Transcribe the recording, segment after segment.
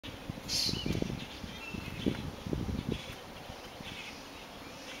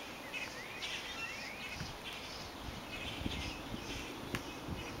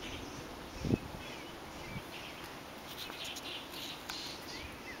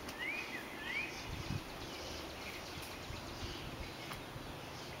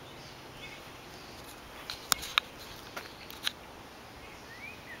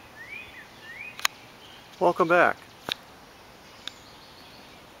Welcome back.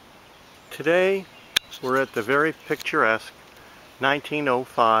 Today we're at the very picturesque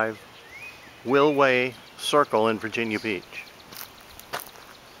 1905 Willway Circle in Virginia Beach.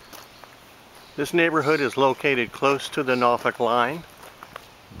 This neighborhood is located close to the Norfolk line.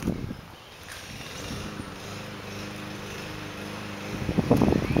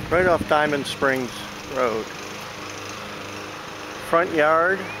 Right off Diamond Springs Road. Front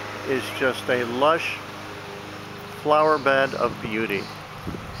yard is just a lush flower bed of beauty.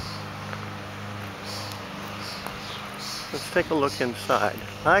 Let's take a look inside.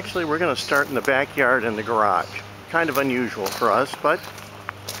 Actually, we're going to start in the backyard and the garage. Kind of unusual for us, but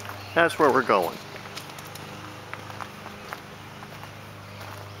that's where we're going.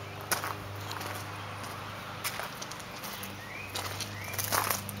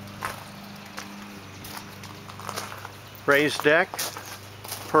 Raised deck,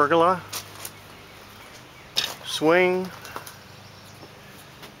 pergola, swing,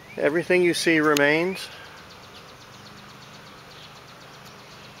 everything you see remains.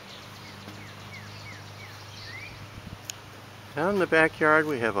 Down in the backyard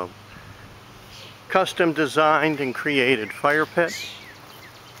we have a custom designed and created fire pit.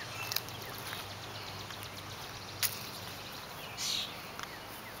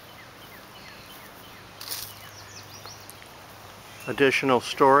 Additional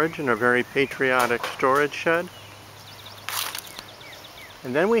storage in a very patriotic storage shed.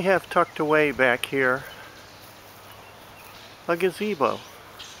 And then we have tucked away back here a gazebo.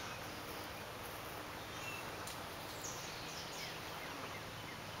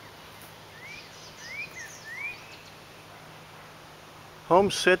 Home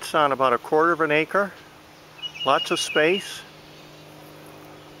sits on about 1/4 of an acre, lots of space.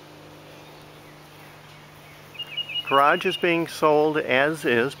 Garage is being sold as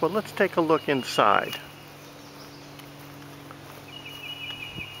is, but let's take a look inside.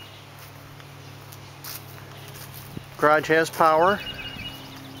 Garage has power.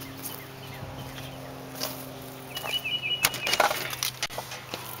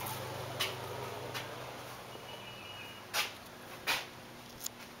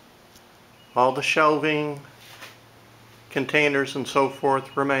 All the shelving, containers and so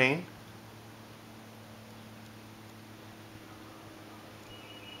forth remain.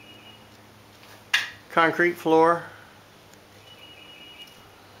 Concrete floor.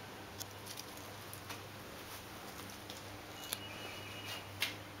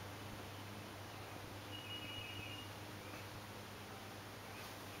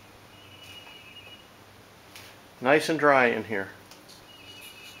 Nice and dry in here.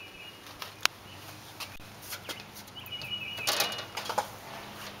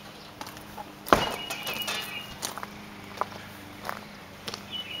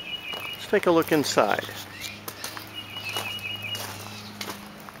 Let's take a look inside.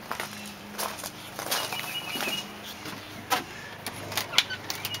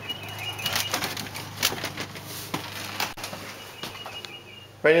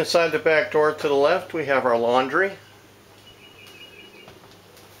 Right inside the back door to the left we have our laundry.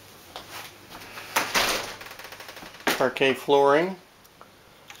 Parquet flooring.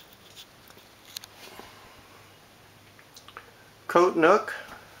 Coat nook.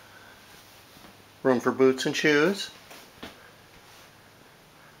 Room for boots and shoes.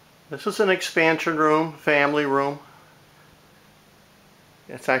 This is an expansion room, family room.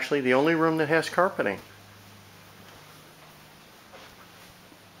 It's actually the only room that has carpeting.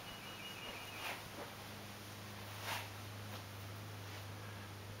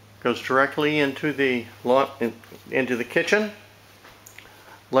 Goes directly into the kitchen.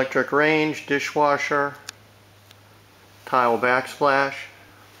 Electric range, dishwasher, tile backsplash.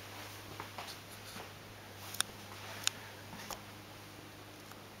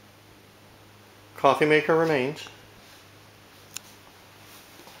 Coffee maker remains.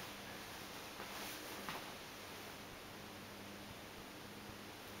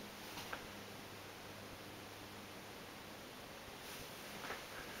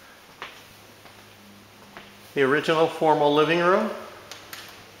 The original formal living room.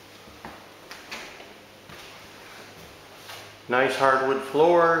 Nice hardwood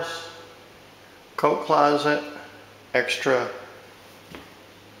floors, coat closet, extra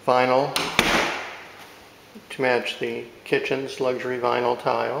vinyl to match the kitchen's luxury vinyl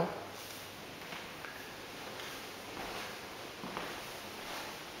tile.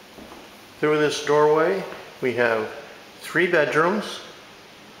 Through this doorway, we have 3 bedrooms.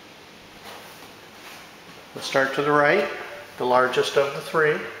 Let's start to the right, the largest of the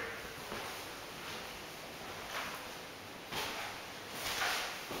 3.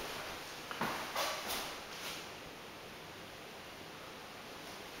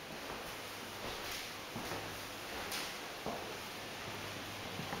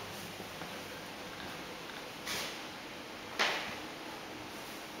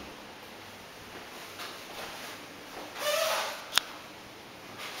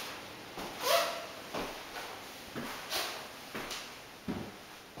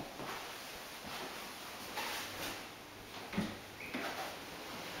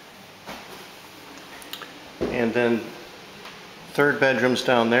 And then 3rd bedroom's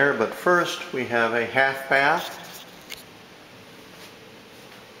down there, but first we have a half bath.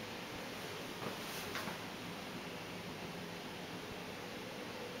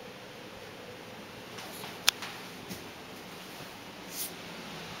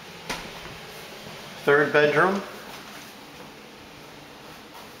 Third bedroom.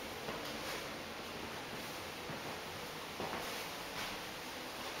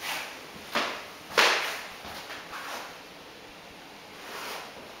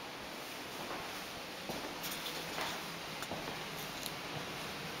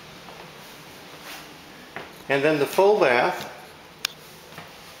 And then the full bath.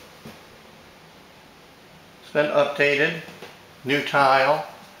 It's been updated, new tile,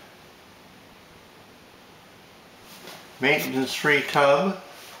 maintenance-free tub,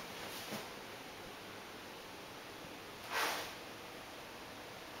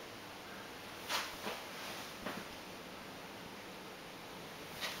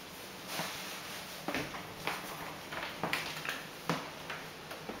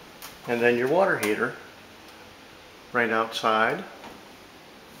 and then your water heater right outside.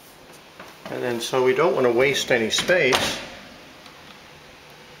 And then, so we don't want to waste any space,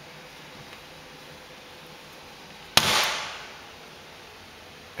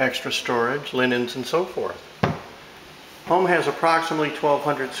 extra storage, linens, and so forth. Home has approximately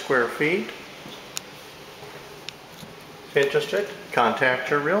 1,200 square feet. If interested, contact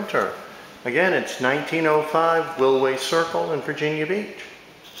your realtor. Again, it's 1905 Willway Circle in Virginia Beach.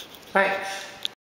 Thanks.